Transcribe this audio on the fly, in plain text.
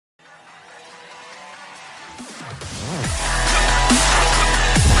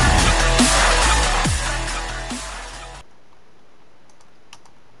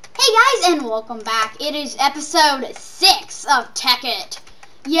And welcome back. It is episode 6 of Tekkit.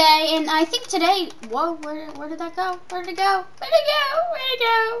 Yay, and I think today, whoa, where did that go? Where did it go? Where'd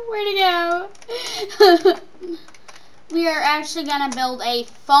it go? We are actually going to build a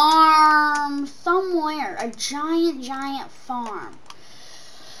farm somewhere. A giant farm.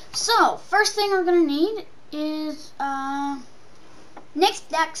 So, first thing we're going to need is,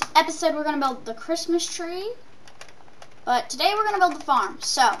 next episode we're going to build the Christmas tree. But today we're going to build the farm.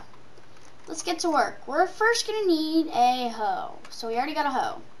 So, let's get to work. We're first going to need a hoe. So we already got a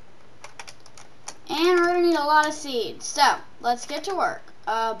hoe. And we're going to need a lot of seeds. So let's get to work.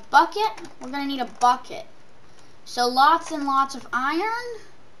 A bucket. We're going to need a bucket. So lots and lots of iron.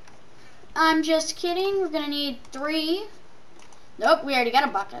 I'm just kidding. We're going to need 3. Nope, we already got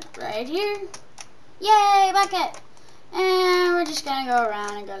a bucket right here. Yay, bucket. And we're just going to go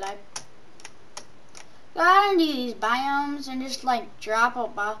around and go like, go out into these biomes and just like drop a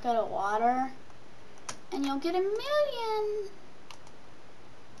bucket of water and you'll get 1,000,000.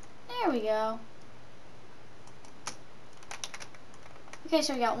 There we go. Okay,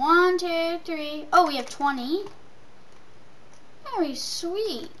 so we got 1, 2, 3. Oh, we have 20. Very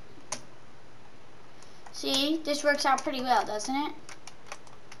sweet. See, this works out pretty well, doesn't it?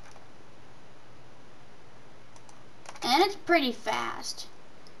 And it's pretty fast.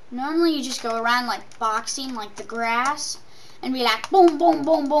 Normally you just go around like boxing like the grass and be like boom, boom,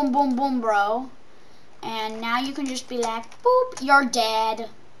 boom, boom, boom, boom, bro. And now you can just be like, boop, you're dead.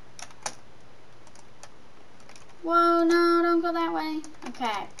 Whoa, no, don't go that way.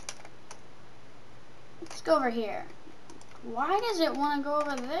 Okay. Let's go over here. Why does it want to go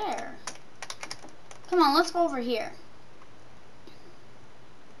over there? Come on, let's go over here.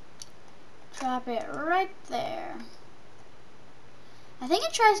 Drop it right there. I think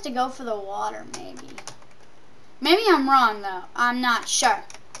it tries to go for the water, maybe. Maybe I'm wrong, though. I'm not sure.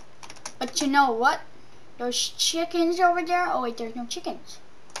 But you know what? Those chickens over there... Oh, wait, there's no chickens.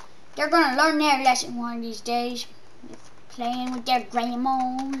 They're going to learn their lesson one of these days. Playing with their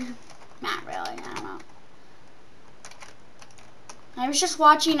grandmas. Not really, I don't know. I was just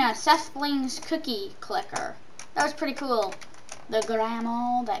watching a Seth Bling's cookie clicker. That was pretty cool. The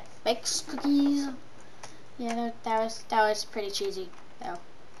grandma that bakes cookies. Yeah, that was pretty cheesy.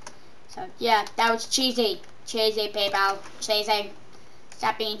 So yeah, that was cheesy. Cheesy, people. Cheesy.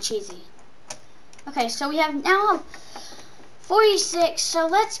 Stop being cheesy. Okay, so we have now 46. So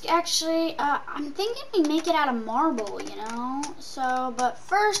let's actually, I'm thinking we make it out of marble, you know. So, but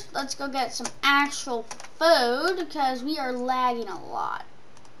first, let's go get some actual food because we are lagging a lot.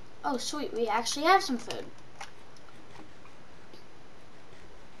 Oh, sweet. We actually have some food.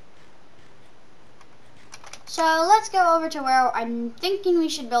 So let's go over to where I'm thinking we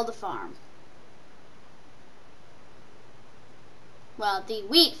should build a farm. Well, the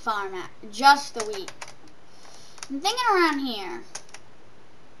wheat farm, just the wheat. I'm thinking around here.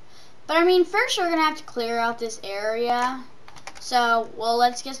 But I mean, first we're going to have to clear out this area. So, well,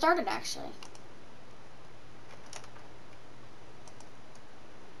 let's get started actually.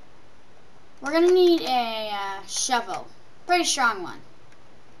 We're going to need a shovel. Pretty strong one.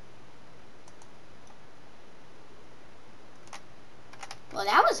 Well,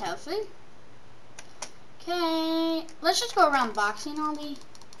 that was healthy. Okay, let's just go around boxing all the...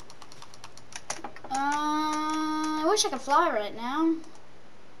 I wish I could fly right now.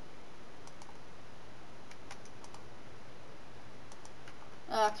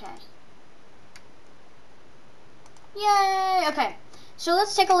 Okay. Yay! Okay, so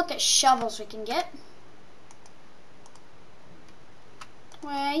let's take a look at shovels we can get.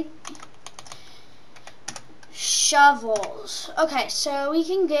 Wait. Shovels. Okay, so we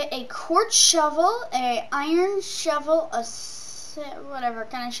can get a quartz shovel, a iron shovel, a whatever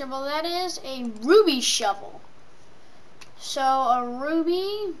kind of shovel that is, a ruby shovel. So a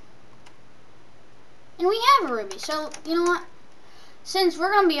ruby, and we have a ruby. So you know what? Since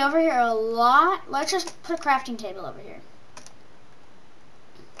we're gonna be over here a lot, let's just put a crafting table over here.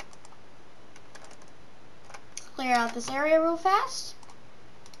 Clear out this area real fast.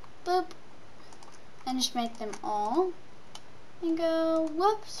 Boop. And just make them all. And go,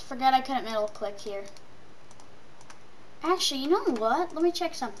 whoops, forgot I couldn't middle click here. Actually, you know what? Let me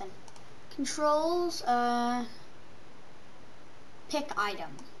check something. Controls, pick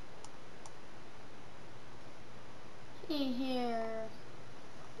item. See here.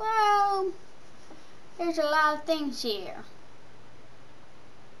 Well, there's a lot of things here.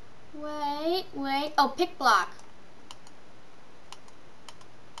 Wait. Oh, pick block.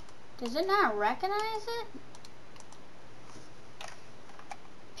 Does it not recognize it?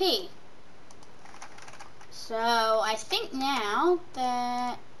 P. So I think now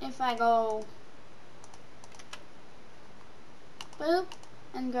that if I go boop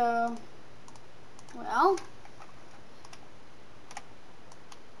and go, well,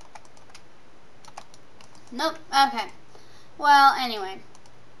 nope, okay. Well, anyway,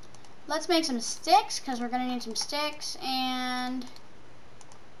 let's make some sticks because we're going to need some sticks and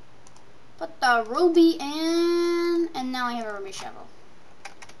put the ruby in, and now I have a ruby shovel.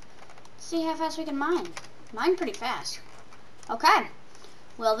 Let's see how fast we can mine. Mine pretty fast. Okay,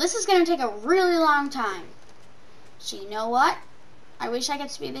 well this is going to take a really long time. So you know what? I wish I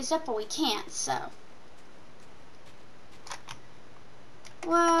could speed this up, but we can't, so.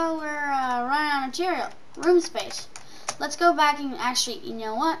 Well, we're running out of material. Room space. Let's go back and actually, you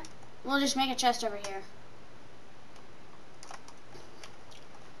know what? We'll just make a chest over here.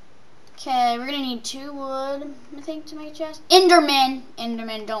 Okay, we're gonna need 2 wood, I think, to make a chest. Enderman!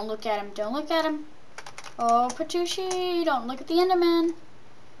 Enderman, don't look at him. Don't look at him. Oh, Patucci, don't look at the Enderman.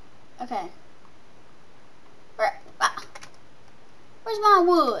 Okay. Where's my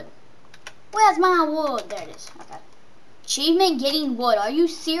wood? Where's my wood? There it is. Okay. Achievement getting wood. Are you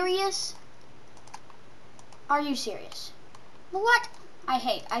serious? Are you serious? What? I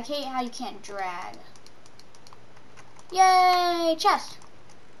hate how you can't drag. Yay! Chest.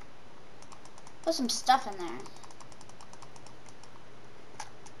 Put some stuff in there.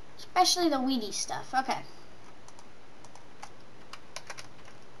 Especially the weedy stuff. Okay.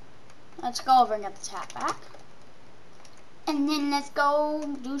 Let's go over and get the tap back. And then let's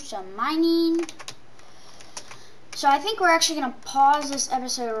go do some mining. So I think we're actually going to pause this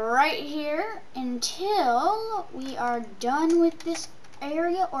episode right here until we are done with this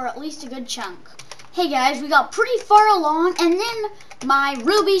area, or at least a good chunk. Hey guys, we got pretty far along and then my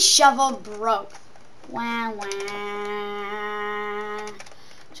ruby shovel broke. Wah, wah.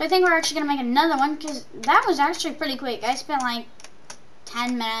 So I think we're actually going to make another one because that was actually pretty quick. I spent like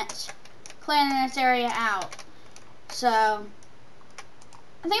 10 minutes clearing this area out. So I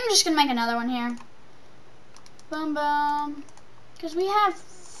think I'm just going to make another one here. Boom, boom. Because we have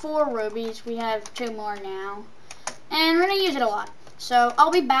 4 rubies. We have 2 more now. And we're going to use it a lot. So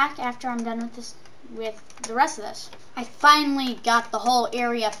I'll be back after I'm done with this, with the rest of this. I finally got the whole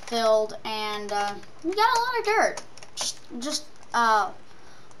area filled, and we got a lot of dirt. Just a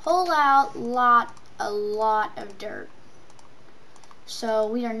whole lot of dirt. So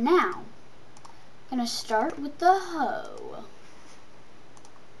we are now going to start with the hoe.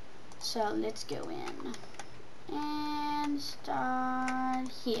 So let's go in and start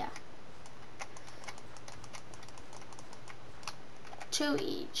here. 2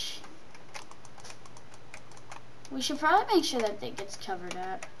 each. We should probably make sure that it gets covered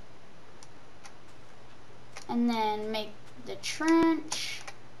up. And then make the trench.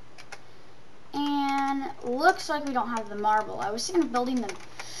 And looks like we don't have the marble. I was thinking of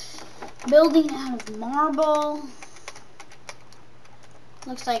building out of marble.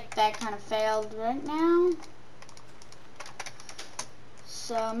 Looks like that kind of failed right now.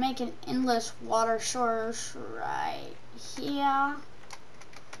 So make an endless water source right here.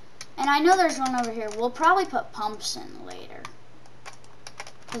 And I know there's one over here. We'll probably put pumps in later,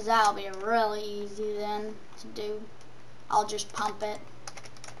 because that'll be really easy then to do. I'll just pump it.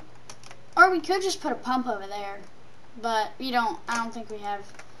 Or we could just put a pump over there. But I don't think we have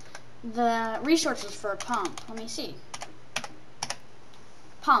the resources for a pump. Let me see.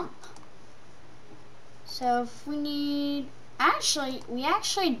 Pump. So if we need, we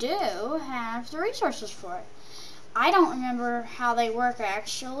actually do have the resources for it. I don't remember how they work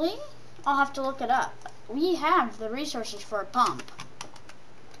actually. I'll have to look it up. We have the resources for a pump.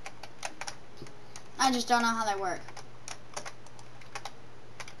 I just don't know how they work.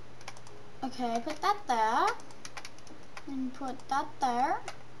 Okay, put that there. And put that there.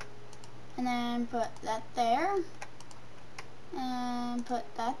 And then put that there. And put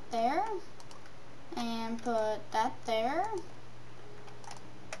that there. And put that there.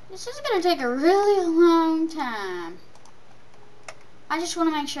 This is going to take a really long time. I just want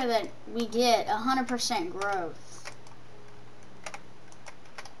to make sure that we get 100% growth.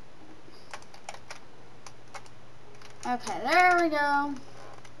 Okay, there we go.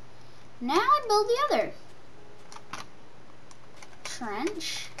 Now I build the other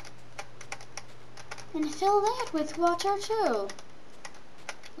trench. And fill that with water too.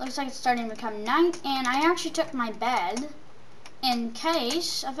 Looks like it's starting to become night, and I actually took my bed in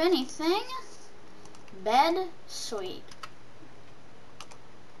case of anything. Bed, sweet.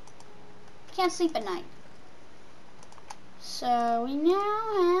 Can't sleep at night. So we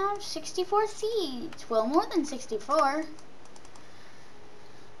now have 64 seeds. Well, more than 64.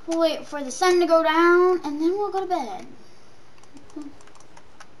 We'll wait for the sun to go down and then we'll go to bed.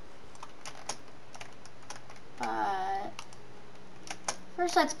 But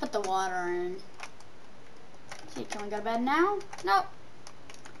first let's put the water in. See, can we go to bed now? Nope.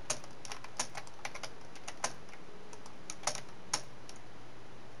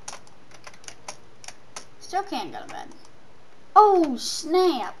 Still can't go to bed. Oh,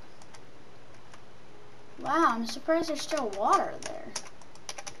 snap. Wow, I'm surprised there's still water there.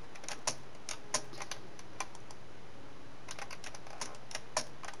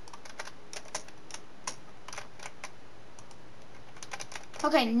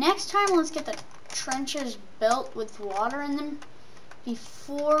 Okay, next time let's get the trenches built with water in them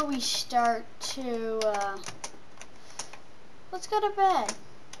before we start to, let's go to bed.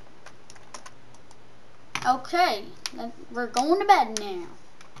 Okay, we're going to bed now.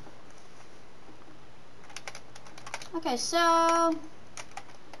 Okay, so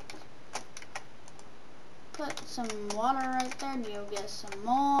put some water right there. You'll get some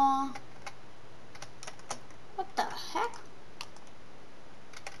more. What the heck?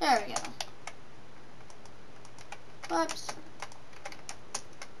 There we go. Whoops.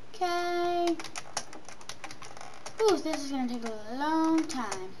 Okay. Ooh, this is gonna take a long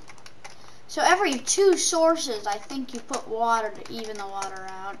time. So every 2 sources, I think you put water to even the water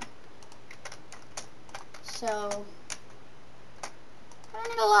out. So I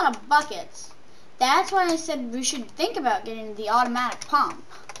need a lot of buckets. That's why I said we should think about getting the automatic pump.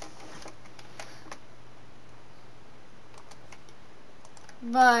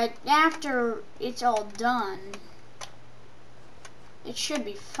 But after it's all done, it should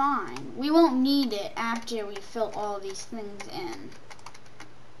be fine. We won't need it after we fill all these things in.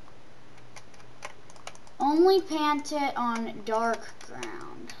 Only plant it on dark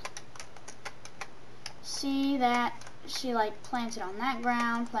ground. See that? She like planted on that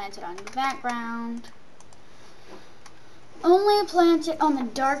ground, planted on that ground. Only plant it on the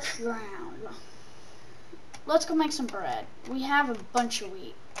dark ground. Let's go make some bread. We have a bunch of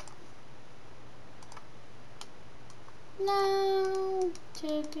wheat. No.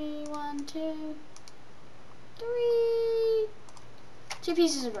 2, 3, 1, 2, 3. 2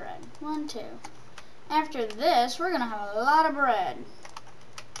 pieces of bread. 1, 2. After this, we're gonna have a lot of bread.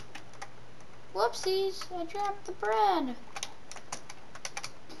 Whoopsies, I dropped the bread.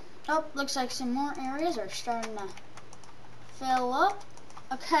 Oh, looks like some more areas are starting to fill up.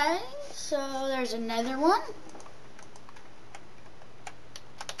 Okay, so there's another one.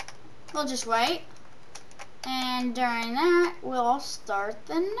 We'll just wait. And during that, we'll start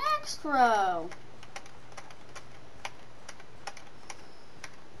the next row.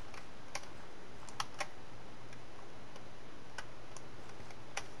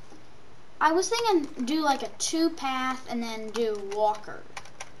 I was thinking do like a 2-path and then do walker.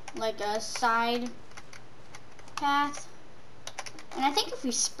 Like a side path. And I think if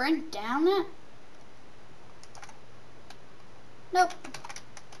we sprint down it. Nope.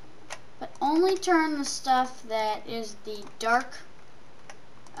 But only turn the stuff that is the dark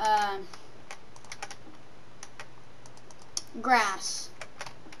grass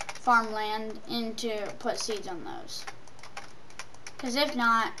farmland into put seeds on those. Because if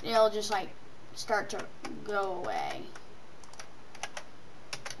not, it'll just like start to go away.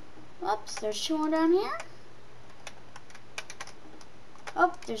 Oops, there's 2 more down here.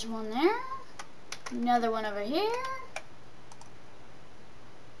 Oh, there's one there. Another one over here.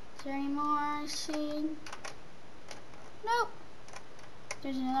 Is there any more I see? Nope.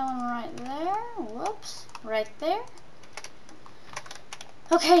 There's another one right there. Whoops. Right there.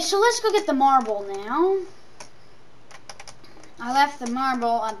 Okay, so let's go get the marble now. I left the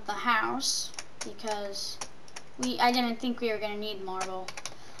marble at the house because I didn't think we were going to need marble.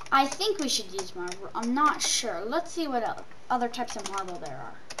 I think we should use marble. I'm not sure. Let's see what other types of marble there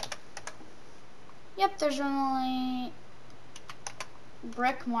are. Yep, there's only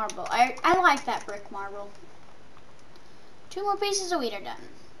brick marble. I like that brick marble. 2 more pieces of wheat are done.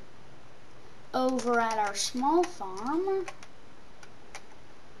 Over at our small farm.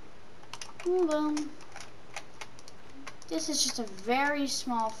 Boom, boom. This is just a very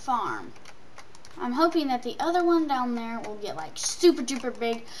small farm. I'm hoping that the other one down there will get like super duper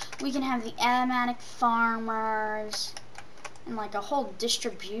big. We can have the automatic farmers and like a whole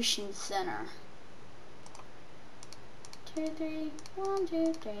distribution center. 2, 3, 1,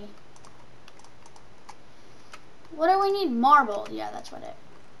 2, 3. What do we need? Marble. Yeah, that's what it.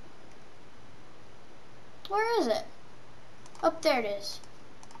 Where is it? Oh, there it is.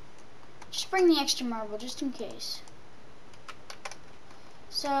 Just bring the extra marble just in case.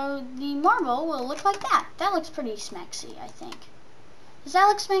 So the marble will look like that. That looks pretty smexy, I think. Does that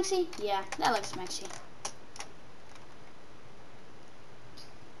look smexy? Yeah, that looks smexy.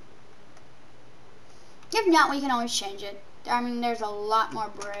 If not, we can always change it. I mean, there's a lot more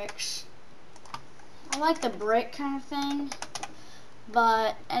bricks. I like the brick kind of thing.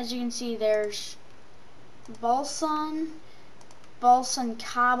 But as you can see, there's balsa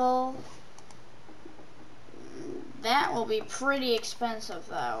cobble. That will be pretty expensive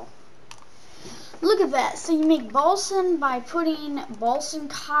though. Look at that. So you make balsa by putting balsa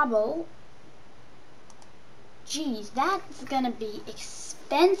cobble. Geez, that's gonna be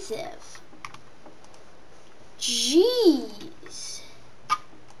expensive. Jeez.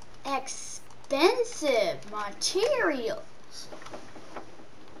 Expensive materials.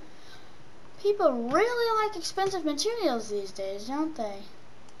 People really like expensive materials these days, don't they?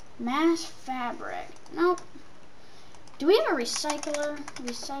 Mass fabric. Nope. Do we have a recycler?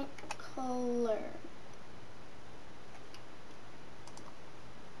 Recycler.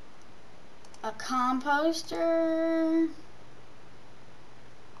 A composter.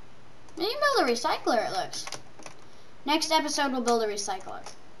 We can build a recycler, it looks. Next episode, we'll build a recycler.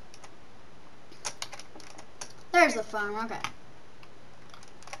 There's the farm, okay.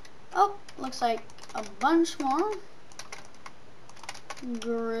 Oh, looks like a bunch more.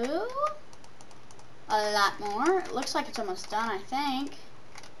 Grew. A lot more. It looks like it's almost done, I think.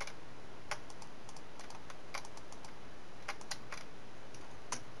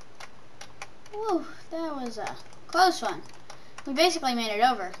 Whew, that was a close one. We basically made it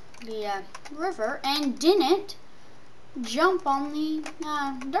over the river and didn't jump on the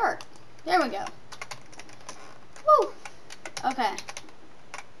dirt. There we go. Woo! Okay.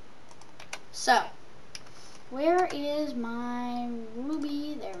 So, where is my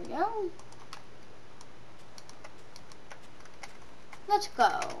ruby? There we go. Let's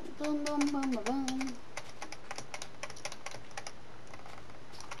go. Boom, boom, boom, boom, boom.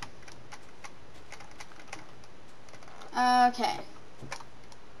 Okay.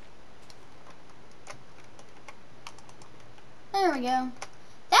 There we go.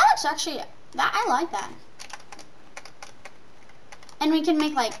 That looks actually, I like that. And we can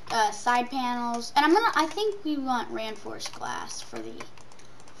make like side panels. And I think we want reinforced glass for the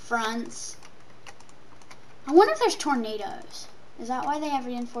fronts. I wonder if there's tornadoes. Is that why they have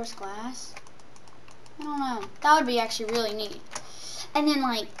reinforced glass? I don't know. That would be actually really neat. And then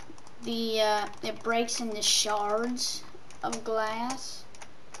like it breaks into shards of glass.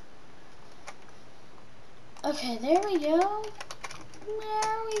 Okay, there we go.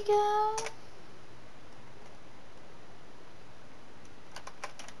 There we go.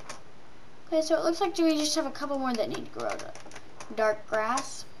 Okay, so it looks like we just have a couple more that need to grow to dark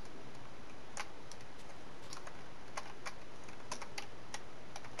grass.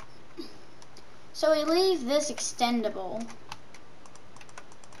 So we leave this extendable.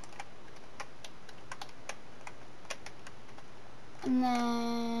 And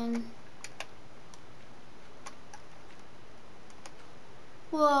then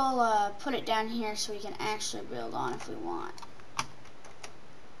we'll put it down here so we can actually build on if we want.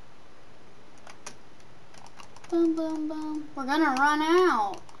 Boom, boom, boom. We're gonna run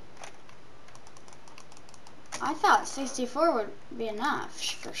out. I thought 64 would be enough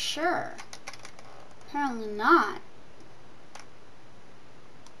for sure. Apparently not.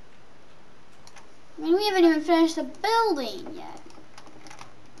 I mean, we haven't even finished the building yet.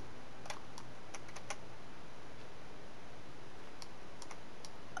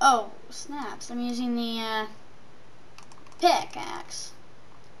 Oh, snaps. I'm using the pickaxe.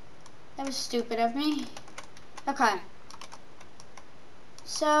 That was stupid of me. Okay.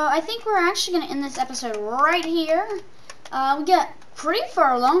 So, I think we're actually going to end this episode right here. We got pretty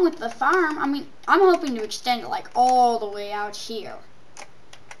far along with the farm. I mean, I'm hoping to extend it like all the way out here.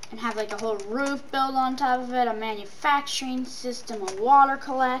 And have like a whole roof built on top of it, a manufacturing system, a water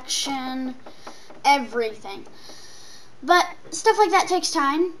collection, everything. But stuff like that takes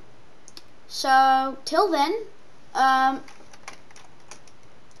time. So, till then,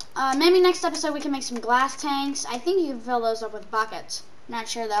 maybe next episode we can make some glass tanks. I think you can fill those up with buckets. Not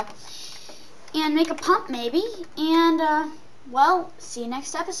sure though. And make a pump maybe. And, well, see you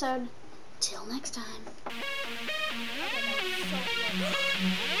next episode. Till next time.